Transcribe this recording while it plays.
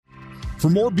For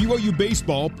more BYU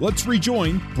baseball, let's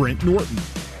rejoin Brent Norton.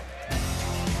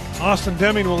 Austin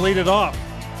Deming will lead it off.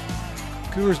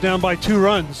 Cougars down by 2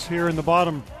 runs here in the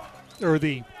bottom, or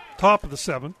the top of the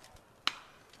 7th.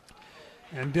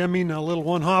 And Deming, a little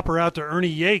one-hopper out to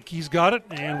Ernie Yake. He's got it,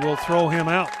 and we'll throw him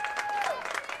out.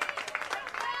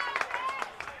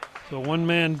 So one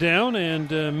man down,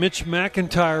 and Mitch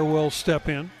McIntyre will step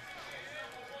in.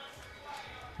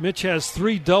 Mitch has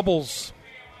 3 doubles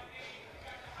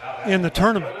in the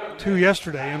tournament, 2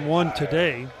 yesterday and 1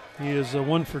 today. He is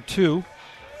 1 for 2.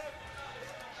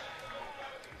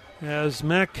 As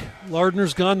Mac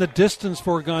Lardner's gone the distance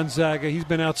for Gonzaga, he's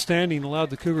been outstanding,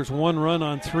 allowed the Cougars 1 run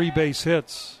on 3 base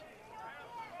hits.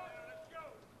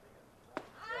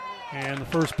 And the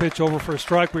first pitch over for a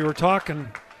strike. We were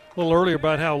talking a little earlier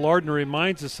about how Lardner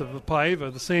reminds us of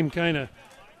Paiva, the same kind of,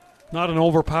 not an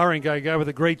overpowering guy with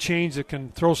a great change that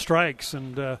can throw strikes.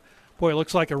 And, boy, it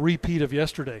looks like a repeat of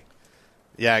yesterday.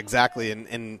 Yeah, exactly.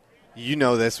 And you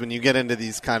know this, when you get into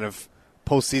these kind of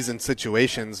postseason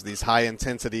situations, these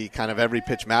high-intensity kind of every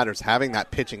pitch matters, having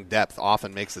that pitching depth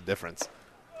often makes a difference.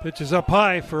 Pitch is up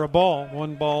high for a ball.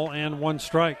 1 ball and 1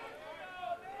 strike.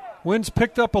 Wind's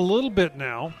picked up a little bit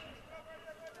now,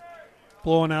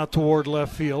 blowing out toward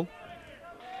left field.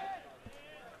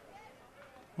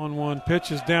 1-1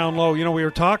 pitch is down low. You know, we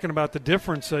were talking about the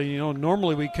difference.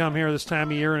 Normally we come here this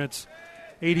time of year and it's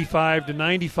 85 to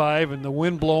 95 and the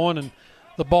wind blowing and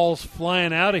the ball's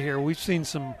flying out of here. We've seen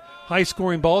some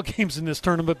high-scoring ball games in this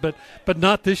tournament, but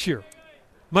not this year.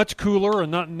 Much cooler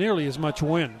and not nearly as much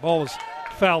wind. Ball is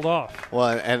fouled off.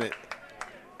 Well, and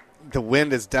the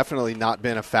wind has definitely not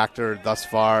been a factor thus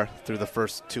far through the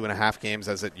first 2.5 games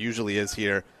as it usually is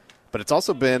here. But it's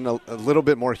also been a little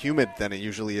bit more humid than it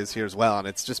usually is here as well. And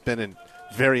it's just been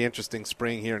a very interesting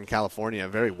spring here in California, a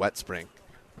very wet spring.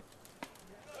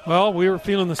 Well, we were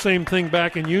feeling the same thing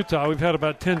back in Utah. We've had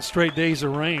about 10 straight days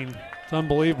of rain. It's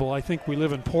unbelievable. I think we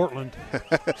live in Portland.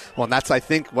 Well, and that's, I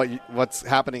think, what's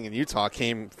happening in Utah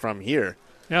came from here.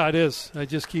 Yeah, it is. It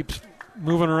just keeps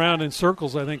moving around in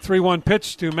circles, I think. 3-1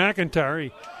 pitch to McIntyre.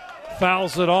 He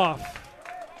fouls it off.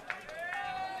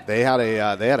 They had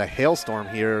a hailstorm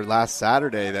here last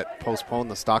Saturday that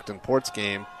postponed the Stockton Ports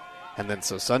game. And then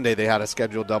so Sunday they had a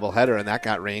scheduled doubleheader, and that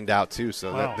got rained out too.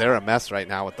 So wow. They're a mess right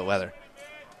now with the weather.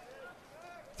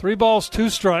 3 balls,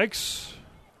 2 strikes.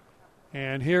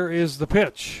 And here is the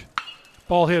pitch.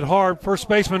 Ball hit hard. First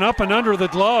baseman up and under the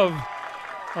glove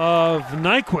of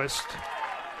Nyquist.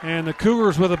 And the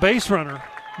Cougars with a base runner,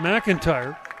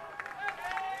 McIntyre.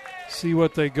 See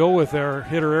what they go with there.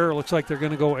 Hit or error. Looks like they're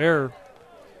going to go error.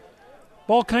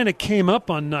 Ball kind of came up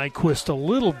on Nyquist a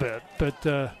little bit,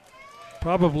 but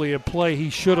probably a play he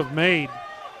should have made.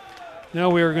 Now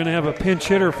we are going to have a pinch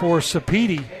hitter for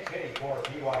Sapiti.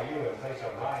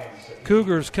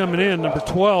 Cougars coming in, number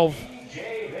 12.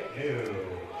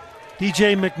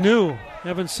 DJ McNew.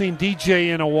 Haven't seen DJ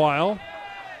in a while.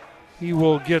 He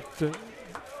will get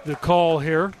the call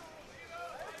here.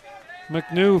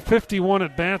 McNew, 51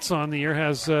 at-bats on the year,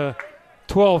 has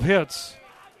 12 hits,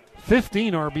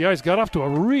 15 RBIs. Got off to a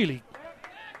really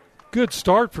good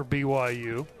start for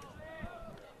BYU.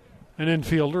 An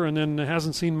infielder, and then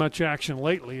hasn't seen much action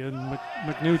lately. And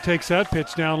McNew takes that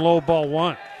pitch down low, ball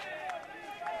 1.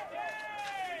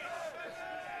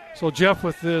 So, Jeff,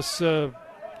 with this, the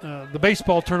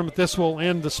baseball tournament, this will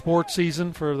end the sports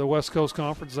season for the West Coast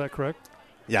Conference. Is that correct?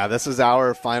 Yeah, this is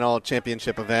our final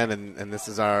championship event, and this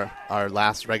is our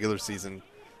last regular season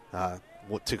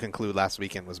to conclude. Last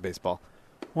weekend was baseball.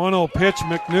 1-0 pitch.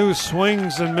 McNew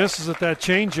swings and misses at that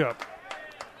changeup.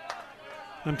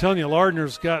 I'm telling you,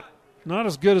 Lardner's got not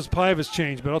as good as Paiva's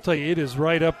change, but I'll tell you, it is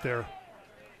right up there.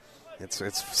 It's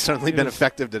certainly been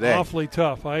effective today. Awfully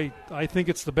tough. I think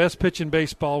it's the best pitch in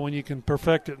baseball when you can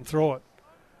perfect it and throw it.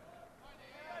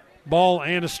 Ball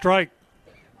and a strike.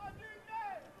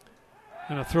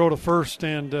 And a throw to first,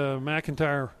 and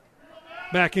McIntyre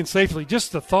back in safely.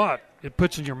 Just the thought it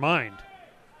puts in your mind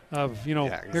of,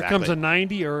 exactly. Here comes a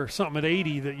 90 or something at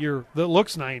 80 that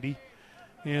looks 90,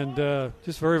 and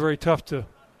just very, very tough to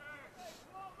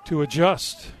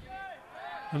adjust.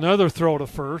 Another throw to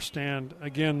first, and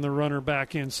again the runner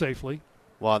back in safely.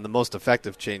 Well, and the most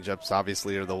effective changeups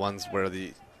obviously are the ones where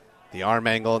the arm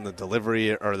angle and the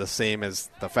delivery are the same as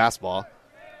the fastball,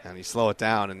 and you slow it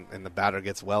down, and the batter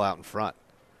gets well out in front.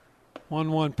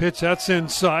 1-1 pitch, that's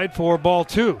inside for ball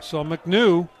 2. So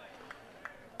McNew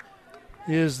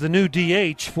is the new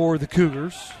DH for the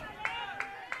Cougars.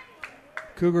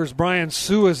 Cougars' Brian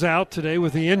Sue is out today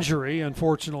with the injury,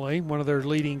 unfortunately, one of their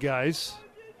leading guys.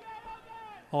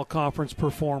 All-conference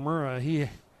performer.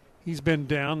 He's been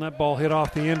down. That ball hit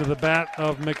off the end of the bat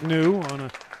of McNew on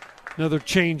Another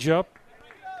change-up,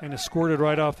 and it's squirted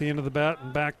right off the end of the bat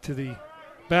and back to the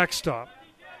backstop.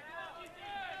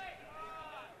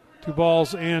 2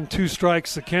 balls and 2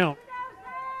 strikes the count.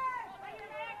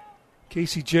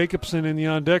 Casey Jacobson in the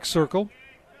on-deck circle.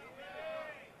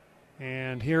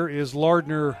 And here is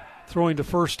Lardner throwing to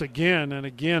first again, and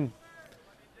again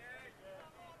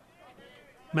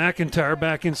McIntyre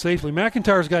back in safely.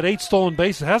 McIntyre's got 8 stolen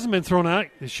bases. Hasn't been thrown out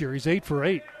this year. He's 8 for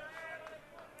 8.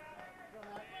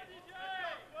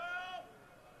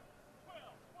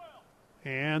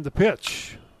 And the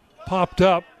pitch popped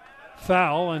up,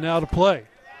 foul, and out of play.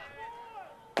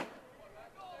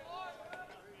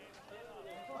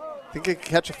 Think he could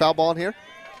catch a foul ball in here?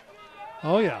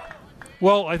 Oh, yeah.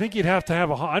 Well, I think you'd have to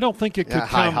have I don't think it could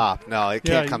high come. hop. No, it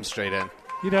can't come straight in.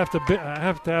 You'd have to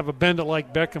have a bend it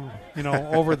like Beckham,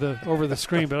 over the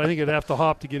screen. But I think it'd have to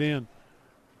hop to get in.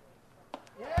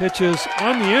 Pitches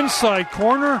on the inside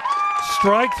corner,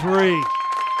 strike 3.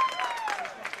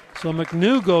 So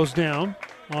McNew goes down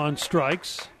on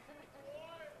strikes.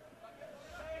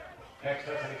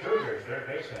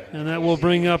 And that will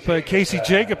bring up Casey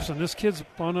Jacobson. This kid's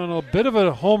on a bit of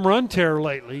a home run tear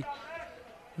lately.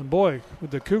 And boy,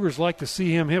 would the Cougars like to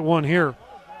see him hit one here.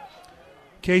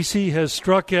 Casey has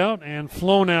struck out and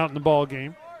flown out in the ball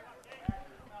game.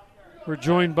 We're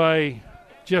joined by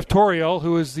Jeff Toriel,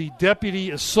 who is the Deputy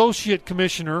Associate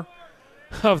Commissioner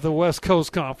of the West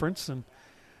Coast Conference. And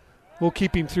we'll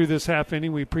keep him through this half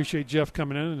inning. We appreciate Jeff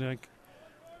coming in and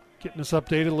getting us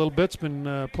updated a little bit. It's been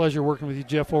a pleasure working with you,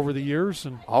 Jeff, over the years.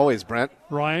 And always, Brent.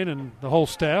 Ryan and the whole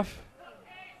staff.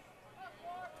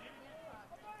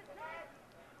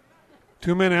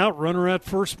 2 men out, runner at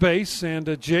first base,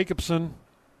 and Jacobson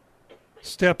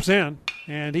steps in,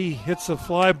 and he hits a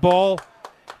fly ball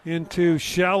into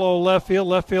shallow left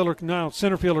field.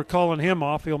 Center fielder calling him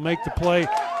off. He'll make the play.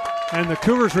 And the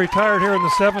Cougars retired here in the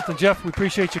 7th. And, Jeff, we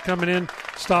appreciate you coming in,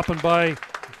 stopping by.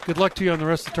 Good luck to you on the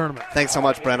rest of the tournament. Thanks so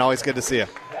much, Brent. Always good to see you.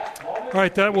 All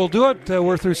right, that will do it.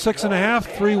 We're through 6.5,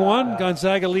 3-1.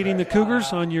 Gonzaga leading the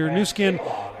Cougars on your new skin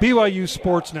BYU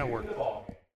Sports Network.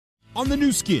 On the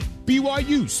new skin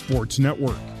BYU Sports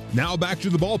Network. Now back to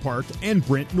the ballpark and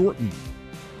Brent Norton.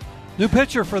 New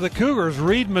pitcher for the Cougars,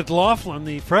 Reed McLaughlin,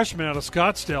 the freshman out of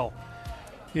Scottsdale,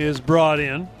 is brought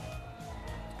in.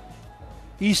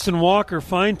 Easton Walker,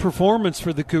 fine performance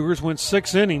for the Cougars, went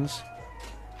 6 innings.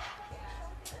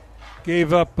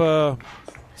 Gave up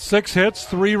 6 hits,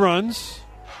 3 runs.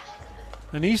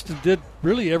 And Easton did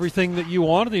really everything that you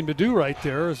wanted him to do right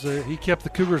there, as he kept the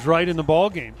Cougars right in the ball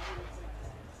game.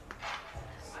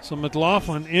 So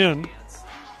McLaughlin in.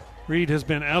 Reed has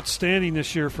been outstanding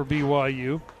this year for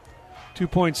BYU.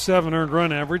 2.7 earned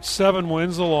run average, 7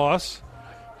 wins, a loss.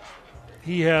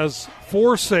 He has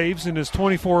 4 saves in his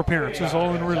 24 appearances,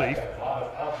 all in relief.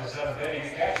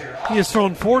 He has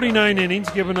thrown 49 innings,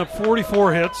 given up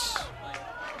 44 hits,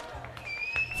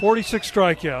 46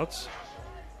 strikeouts.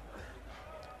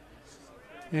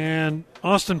 And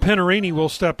Austin Penarini will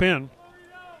step in,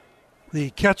 the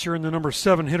catcher and the number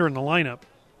 7 hitter in the lineup.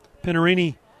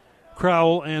 Penarini,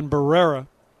 Crowell, and Barrera.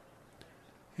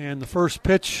 And the first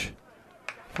pitch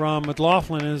from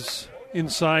McLaughlin is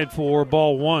inside for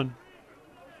ball 1.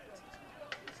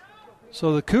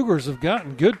 So the Cougars have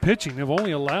gotten good pitching. They've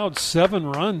only allowed 7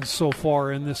 runs so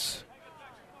far in this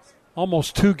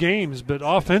almost 2 games, but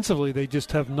offensively they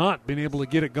just have not been able to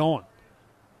get it going.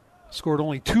 Scored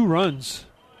only 2 runs.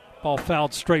 Ball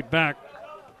fouled straight back.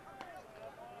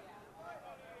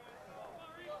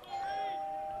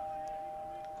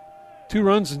 Two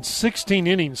runs in 16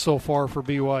 innings so far for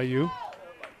BYU.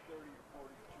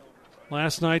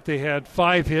 Last night they had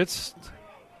 5 hits.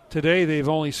 Today they've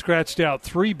only scratched out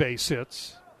 3 base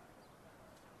hits.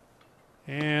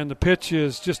 And the pitch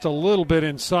is just a little bit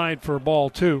inside for ball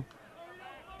 2.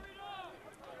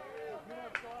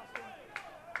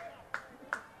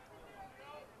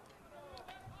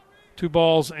 Two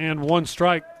balls and 1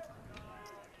 strike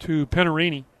to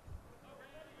Penarini.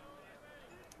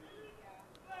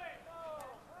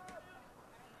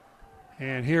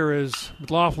 And here is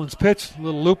McLaughlin's pitch,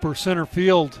 little looper center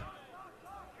field.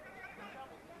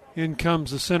 In comes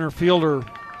the center fielder,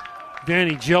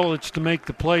 Danny Jelic, to make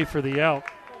the play for the out.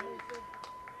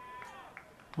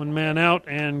 1 man out,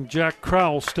 and Jack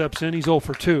Crowell steps in. He's 0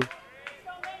 for 2.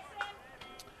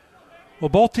 Well,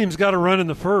 both teams got a run in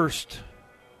the first.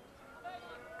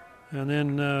 And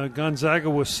then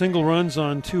Gonzaga with single runs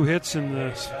on 2 hits in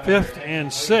the 5th and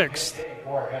 6th.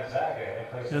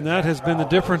 And that has been the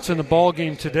difference in the ball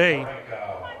game today.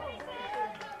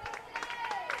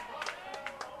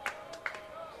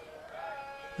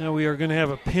 Now we are going to have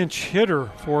a pinch hitter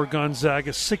for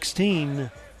Gonzaga.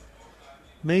 16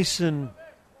 Mason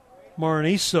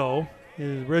Mariniso, a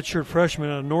redshirt freshman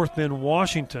out of North Bend,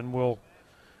 Washington, will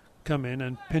come in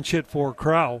and pinch hit for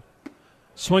Crow.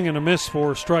 Swing and a miss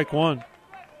for strike one.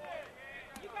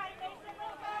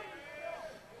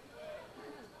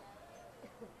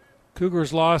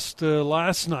 Cougars lost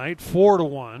last night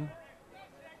 4-1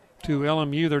 to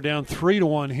LMU. They're down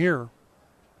 3-1 here.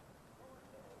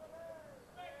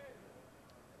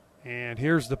 And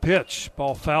here's the pitch.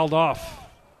 Ball fouled off.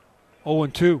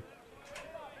 0-2.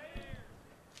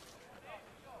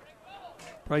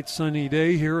 Bright sunny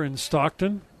day here in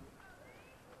Stockton.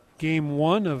 Game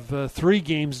one of 3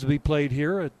 games to be played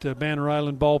here at Banner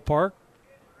Island Ballpark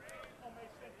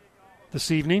this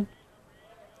evening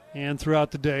and throughout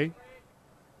the day.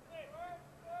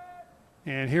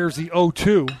 And here's the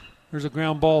 0-2. There's a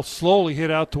ground ball slowly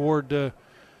hit out toward the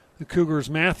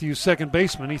Cougars' Matthews, second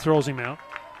baseman. He throws him out.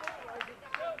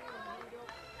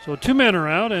 So 2 men are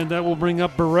out, and that will bring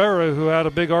up Barrera, who had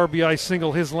a big RBI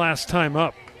single his last time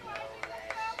up.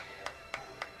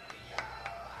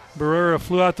 Barrera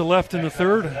flew out to left in the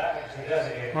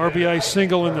 3rd. RBI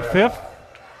single in the 5th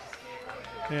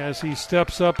as he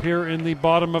steps up here in the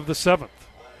bottom of the 7th.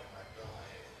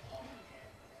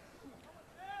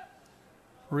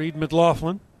 Reed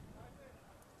McLaughlin,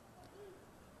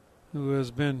 who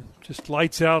has been just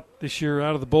lights out this year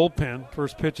out of the bullpen.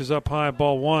 First pitch is up high,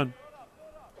 ball 1.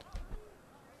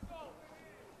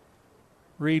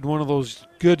 Reed, one of those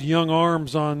good young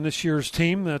arms on this year's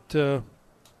team that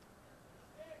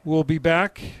will be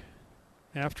back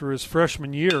after his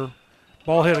freshman year.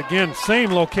 Ball hit again,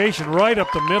 same location, right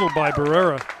up the middle by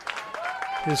Barrera.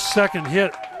 His second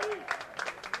hit.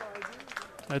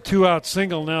 A 2-out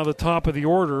single, now the top of the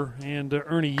order, and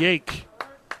Ernie Yake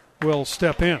will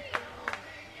step in.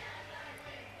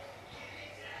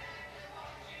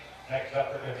 Next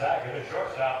up for Gonzaga, the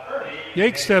shortstop, Ernie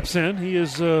Yake steps in. He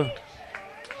is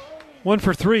 1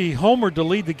 for 3. Homered to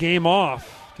lead the game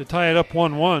off to tie it up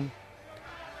 1-1.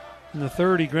 In the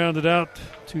 3rd, he grounded out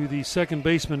to the second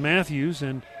baseman Matthews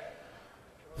and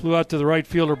flew out to the right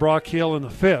fielder Brock Hill in the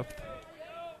 5th.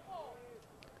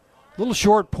 Little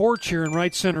short porch here in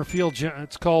right center field.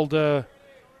 It's called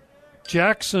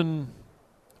Jackson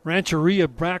Rancheria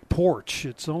Back Porch.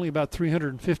 It's only about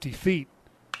 350 feet.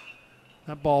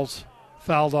 That ball's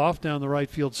fouled off down the right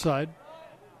field side.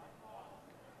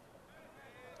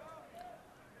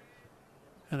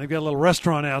 And they've got a little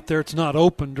restaurant out there. It's not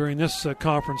open during this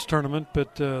conference tournament,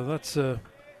 but that's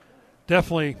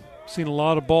definitely seen a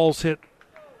lot of balls hit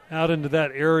out into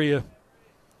that area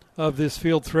of this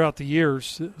field throughout the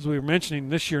years. As we were mentioning,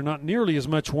 this year not nearly as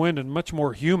much wind and much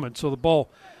more humid, so the ball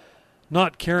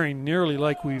not carrying nearly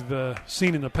like we've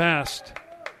seen in the past.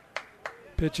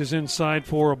 Pitch is inside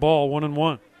for a ball,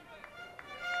 1-1.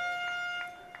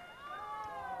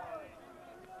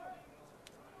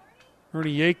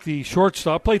 Ernie Yake, the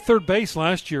shortstop, played third base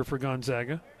last year for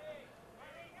Gonzaga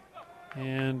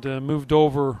and moved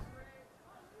over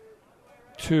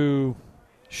to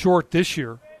short this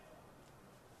year.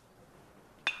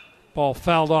 Ball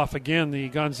fouled off again. The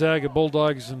Gonzaga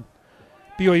Bulldogs and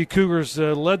BYU Cougars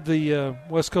led the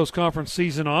West Coast Conference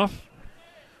season off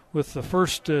with the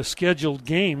first scheduled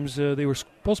games. They were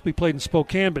supposed to be played in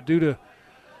Spokane, but due to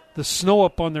the snow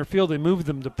up on their field, they moved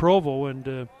them to Provo,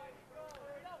 and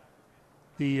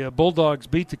the Bulldogs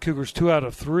beat the Cougars 2 out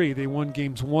of 3. They won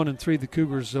games 1 and 3. The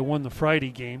Cougars won the Friday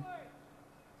game.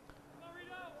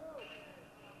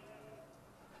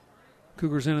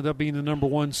 Cougars ended up being the number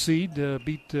 1 seed,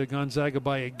 beat Gonzaga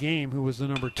by a game, who was the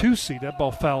number 2 seed. That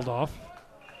ball fouled off.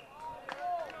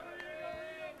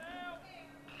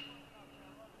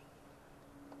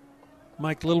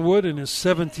 Mike Littlewood in his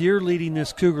 7th year leading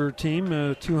this Cougar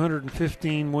team,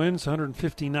 215 wins,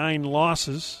 159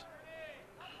 losses.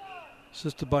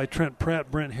 Assisted by Trent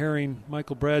Pratt, Brent Herring,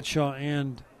 Michael Bradshaw,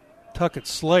 and Tuckett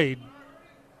Slade.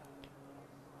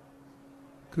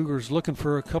 Cougars looking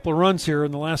for a couple of runs here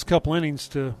in the last couple innings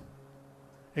to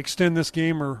extend this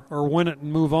game or win it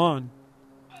and move on.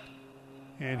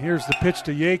 And here's the pitch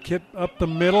to Yake, hit up the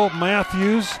middle.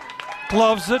 Matthews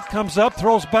gloves it, comes up,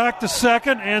 throws back to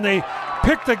second, and they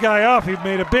pick the guy off. He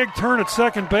made a big turn at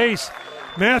second base.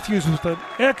 Matthews with an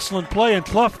excellent play and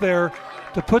Clough there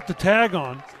to put the tag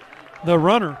on the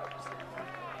runner.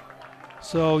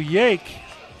 So Yake,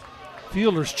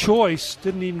 fielder's choice,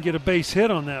 didn't even get a base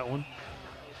hit on that one.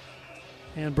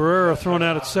 And Barrera thrown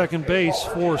out at second base,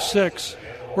 4-6.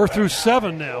 We're through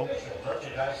 7 now.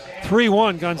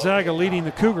 3-1, Gonzaga leading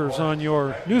the Cougars on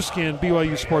your new skin,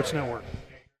 BYU Sports Network.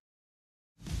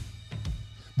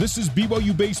 This is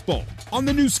BYU Baseball on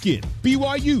the new skin,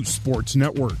 BYU Sports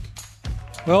Network.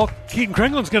 Well, Keaton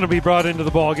Kringlen's going to be brought into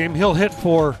the ballgame. He'll hit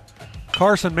for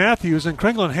Carson Matthews, and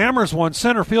Kringlen hammers one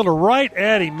center fielder right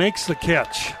at him, makes the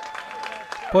catch.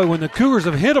 Boy, when the Cougars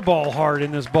have hit a ball hard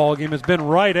in this ballgame, it's been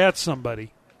right at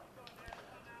somebody.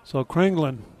 So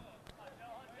Kringlen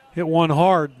hit one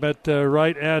hard, but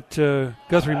right at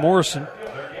Guthrie Morrison.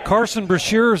 Carson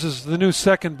Brashears is the new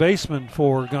second baseman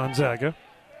for Gonzaga.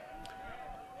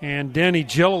 And Danny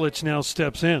Jelilich now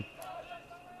steps in.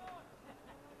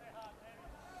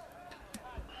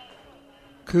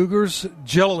 Cougars,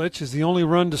 Jelilich is the only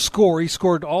run to score. He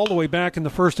scored all the way back in the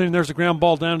first inning. There's a ground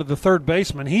ball down to the third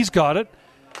baseman. He's got it.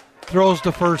 Throws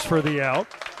to first for the out.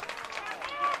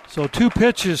 So 2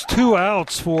 pitches, 2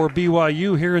 outs for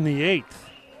BYU here in the 8th.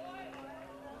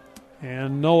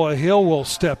 And Noah Hill will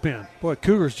step in. Boy,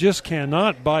 Cougars just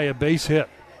cannot buy a base hit.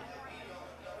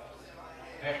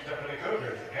 Next up for the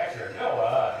Cougars, catcher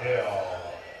Noah Hill.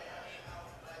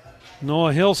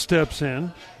 Noah Hill steps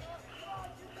in.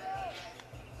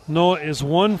 Noah is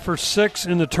 1 for 6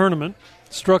 in the tournament.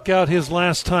 Struck out his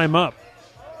last time up.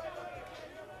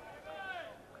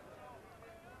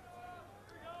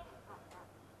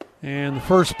 And the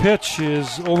first pitch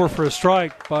is over for a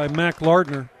strike by Mac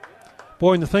Lardner.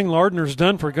 Boy, and the thing Lardner's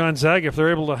done for Gonzaga, if they're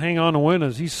able to hang on and win,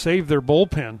 is he's saved their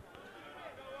bullpen.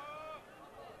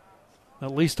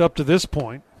 At least up to this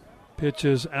point. Pitch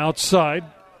is outside.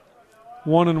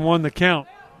 1-1 the count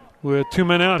with 2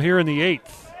 men out here in the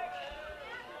 8th.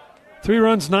 3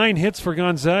 runs, 9 hits for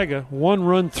Gonzaga. 1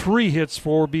 run, 3 hits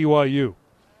for BYU.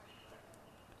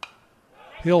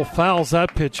 Hill fouls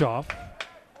that pitch off.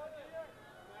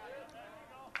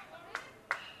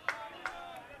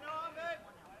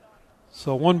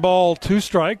 So 1 ball, 2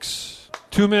 strikes,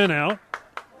 2 men out.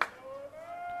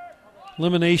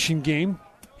 Elimination game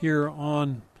here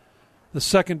on the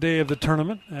second day of the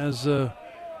tournament as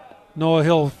Noah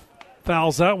Hill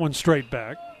fouls that one straight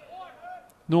back.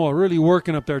 Noah really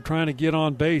working up there trying to get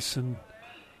on base and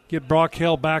get Brock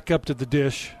Hale back up to the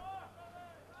dish.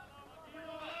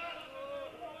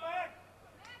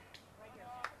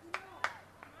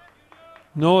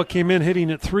 Noah came in hitting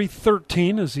at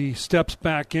 .313 as he steps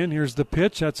back in. Here's the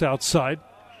pitch. That's outside.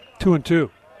 2-2.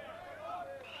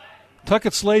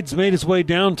 Tuckett Slade's made his way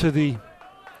down to the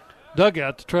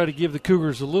dugout to try to give the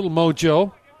Cougars a little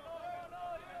mojo.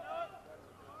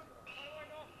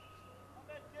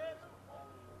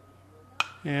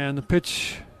 And the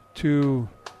pitch to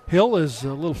Hill is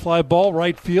a little fly ball,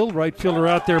 right field. Right fielder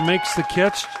out there makes the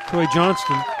catch, Troy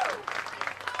Johnston.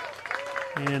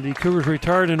 And the Cougars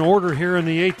retired in order here in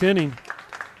the 8th inning.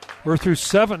 We're through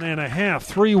 7.5,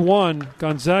 3-1,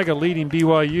 Gonzaga leading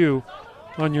BYU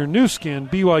on your new skin,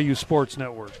 BYU Sports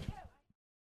Network.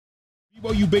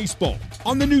 BYU Baseball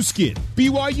on the new skin,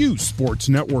 BYU Sports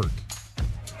Network.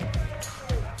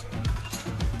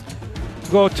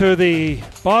 Go to the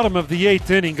bottom of the 8th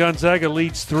inning. Gonzaga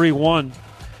leads 3-1.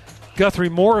 Guthrie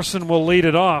Morrison will lead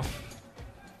it off.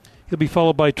 He'll be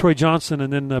followed by Troy Johnson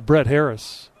and then Brett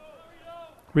Harris.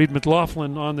 Reed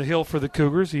McLaughlin on the hill for the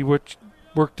Cougars. He worked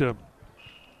a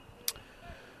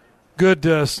good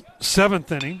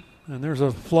 7th inning. And there's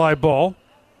a fly ball.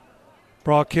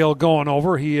 Brock Hale going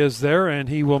over. He is there, and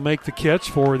he will make the catch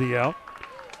for the out.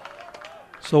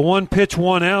 So 1 pitch,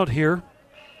 1 out here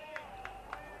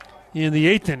in the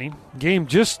 8th inning. Game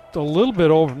just a little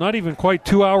bit over, not even quite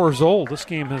 2 hours old. This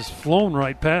game has flown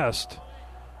right past.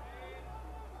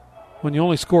 When you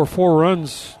only score 4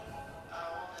 runs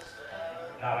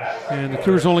and the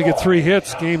Cougars only get 3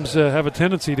 hits, games have a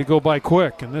tendency to go by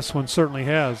quick, and this one certainly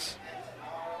has.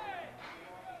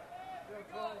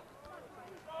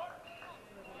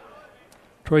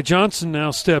 Troy Johnson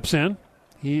now steps in.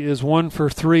 He is 1 for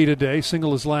 3 today.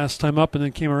 Singled his last time up and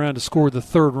then came around to score the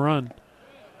 3rd run.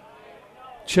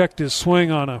 Checked his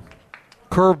swing on a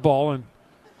curveball and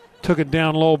took it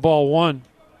down low, ball 1.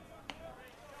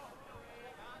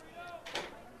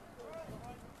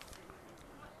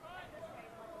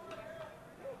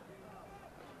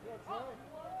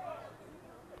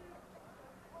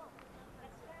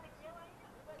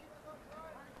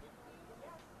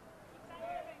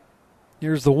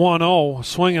 Here's the 1-0,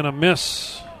 swing and a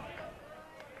miss.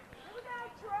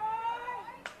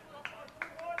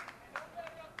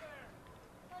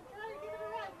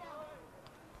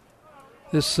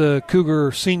 This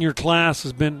Cougar senior class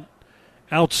has been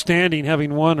outstanding,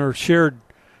 having won or shared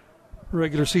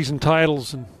regular season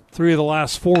titles in 3 of the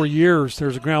last 4 years.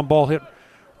 There's a ground ball hit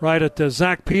right at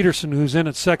Zach Peterson, who's in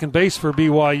at second base for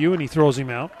BYU, and he throws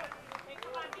him out.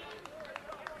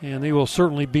 And he will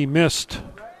certainly be missed.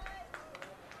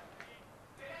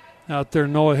 Out there,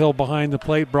 Noah Hill behind the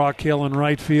plate, Brock Hill in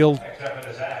right field.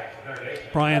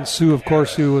 Brian Sue, of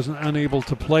course, who was unable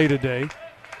to play today.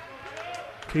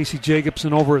 Casey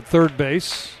Jacobson over at third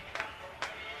base.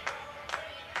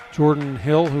 Jordan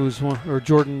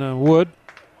Wood,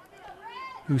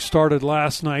 who started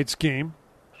last night's game.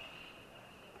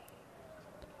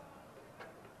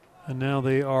 And now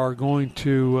they are going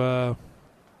to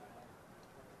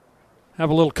have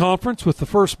a little conference with the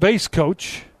first base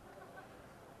coach,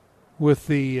 with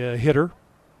the hitter.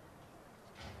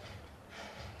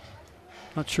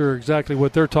 Not sure exactly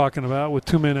what they're talking about with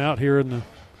 2 men out here in the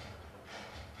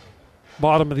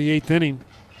bottom of the 8th inning.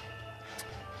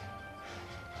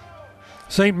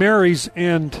 St. Mary's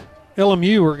and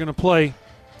LMU are going to play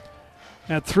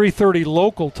at 3:30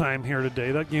 local time here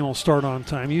today. That game will start on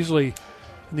time. Usually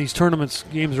in these tournaments,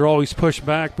 games are always pushed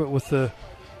back, but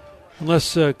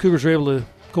unless Cougars are able to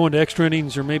go into extra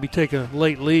innings or maybe take a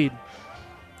late lead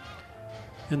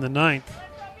in the 9th.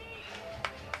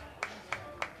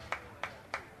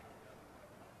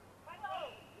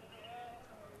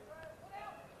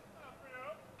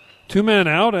 Two men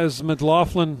out as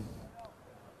McLaughlin's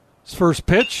first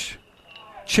pitch.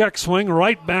 Check swing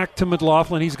right back to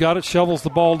McLaughlin. He's got it, shovels the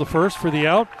ball to first for the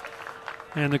out.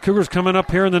 And the Cougars coming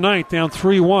up here in the 9th, down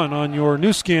 3-1 on your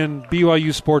new skin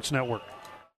BYU Sports Network.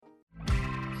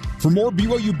 For more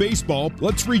BYU baseball,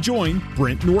 let's rejoin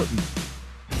Brent Norton.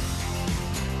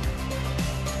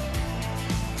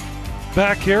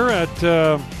 Back here at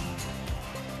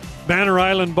Banner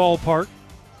Island Ballpark,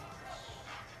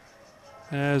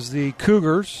 as the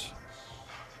Cougars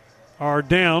are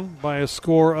down by a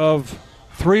score of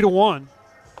 3-1.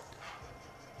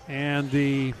 And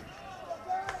the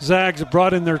Zags have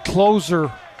brought in their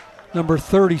closer, number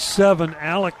 37,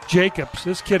 Alec Jacobs.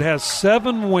 This kid has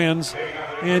 7 wins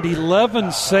and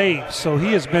 11 saves, so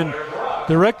he has been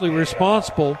directly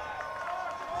responsible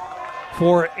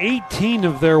for 18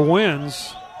 of their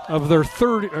wins, of their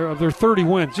 30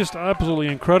 wins. Just absolutely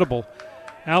incredible.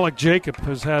 Alec Jacob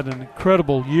has had an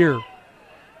incredible year.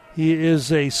 He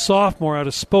is a sophomore out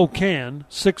of Spokane,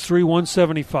 6'3",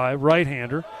 175,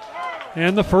 right-hander.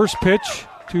 And the first pitch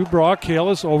to Brock Hill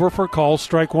is over for call,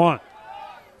 strike one.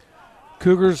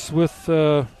 Cougars with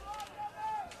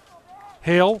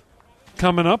Hale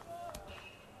coming up.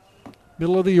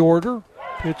 Middle of the order.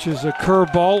 Pitch is a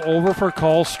curveball, over for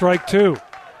call, strike two.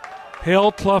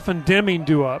 Hale, Clough, and Deming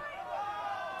due up.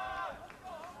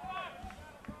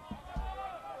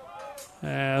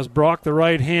 As Brock, the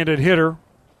right-handed hitter,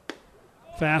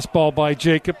 fastball by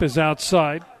Jacob is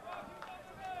outside.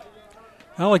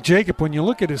 Alec Jacob, when you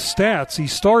look at his stats, he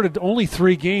started only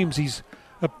 3 games. He's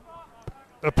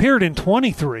appeared in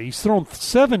 23. He's thrown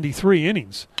 73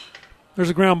 innings.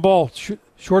 There's a ground ball.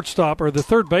 Shortstop, or the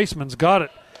third baseman's got it.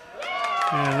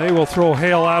 And they will throw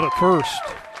Hale out at first.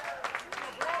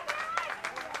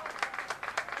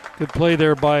 Good play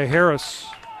there by Harris.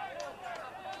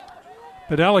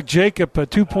 But Alec Jacob, a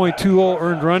 2.20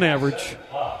 earned run average,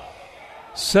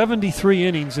 73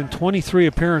 innings in 23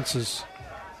 appearances,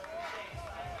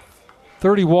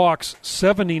 30 walks,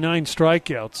 79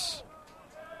 strikeouts.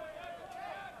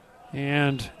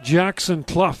 And Jackson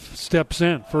Clough steps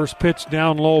in. First pitch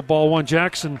down low, ball one.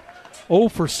 Jackson 0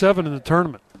 for 7 in the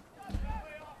tournament.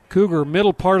 Cougar,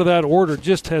 middle part of that order,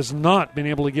 just has not been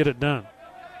able to get it done.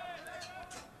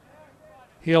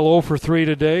 Hale 0 for 3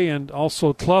 today, and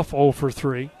also Clough 0 for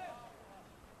 3.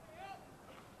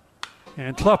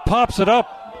 And Clough pops it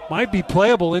up. Might be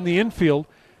playable in the infield.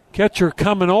 Catcher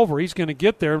coming over. He's going to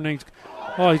get there. And he's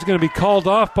going to be called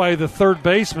off by the third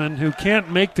baseman, who can't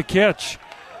make the catch.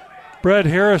 Brad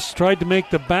Harris tried to make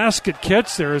the basket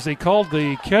catch there as they called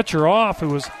the catcher off, who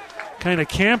was kind of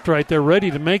camped right there, ready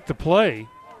to make the play.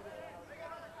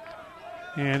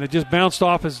 And it just bounced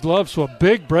off his glove, so a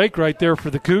big break right there for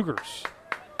the Cougars.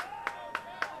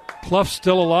 Clough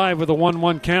still alive with a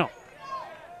 1-1 count.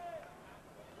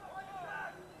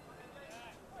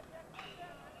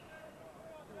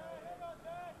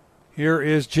 Here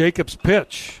is Jacob's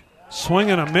pitch. Swing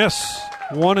and a miss.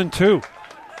 1-2.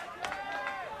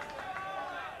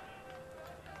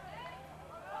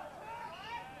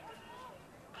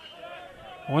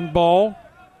 One ball,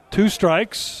 2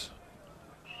 strikes.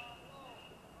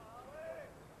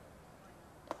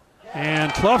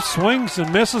 And Clough swings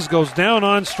and misses, goes down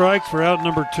on strikes for out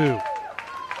number 2.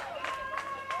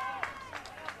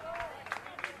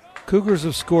 Cougars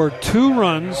have scored 2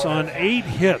 runs on 8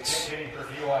 hits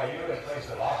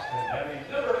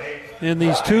in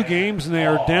these 2 games, and they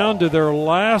are down to their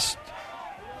last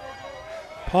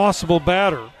possible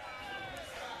batter.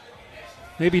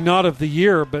 Maybe not of the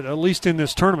year, but at least in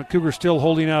this tournament, Cougars still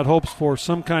holding out hopes for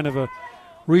some kind of a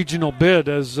regional bid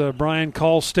as Brian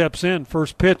Call steps in.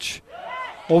 First pitch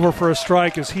over for a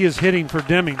strike as he is hitting for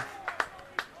Deming.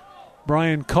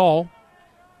 Brian Call,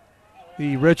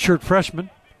 the redshirt freshman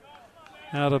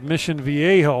out of Mission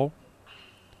Viejo.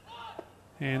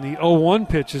 And the 0-1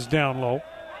 pitch is down low.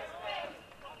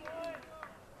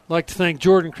 I'd like to thank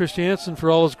Jordan Christiansen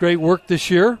for all his great work this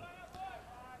year.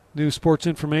 New sports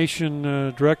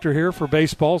information director here for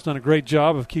baseball. Has done a great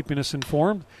job of keeping us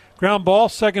informed. Ground ball,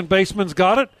 second baseman's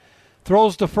got it.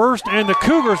 Throws to first, and the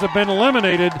Cougars have been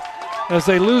eliminated as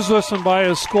they lose this one by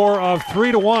a score of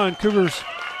 3-1. Cougars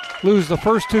lose the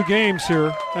first two games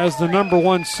here as the number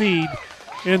one seed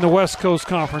in the West Coast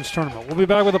Conference Tournament. We'll be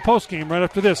back with a postgame right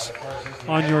after this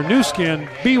on your new skin,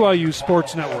 BYU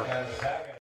Sports Network.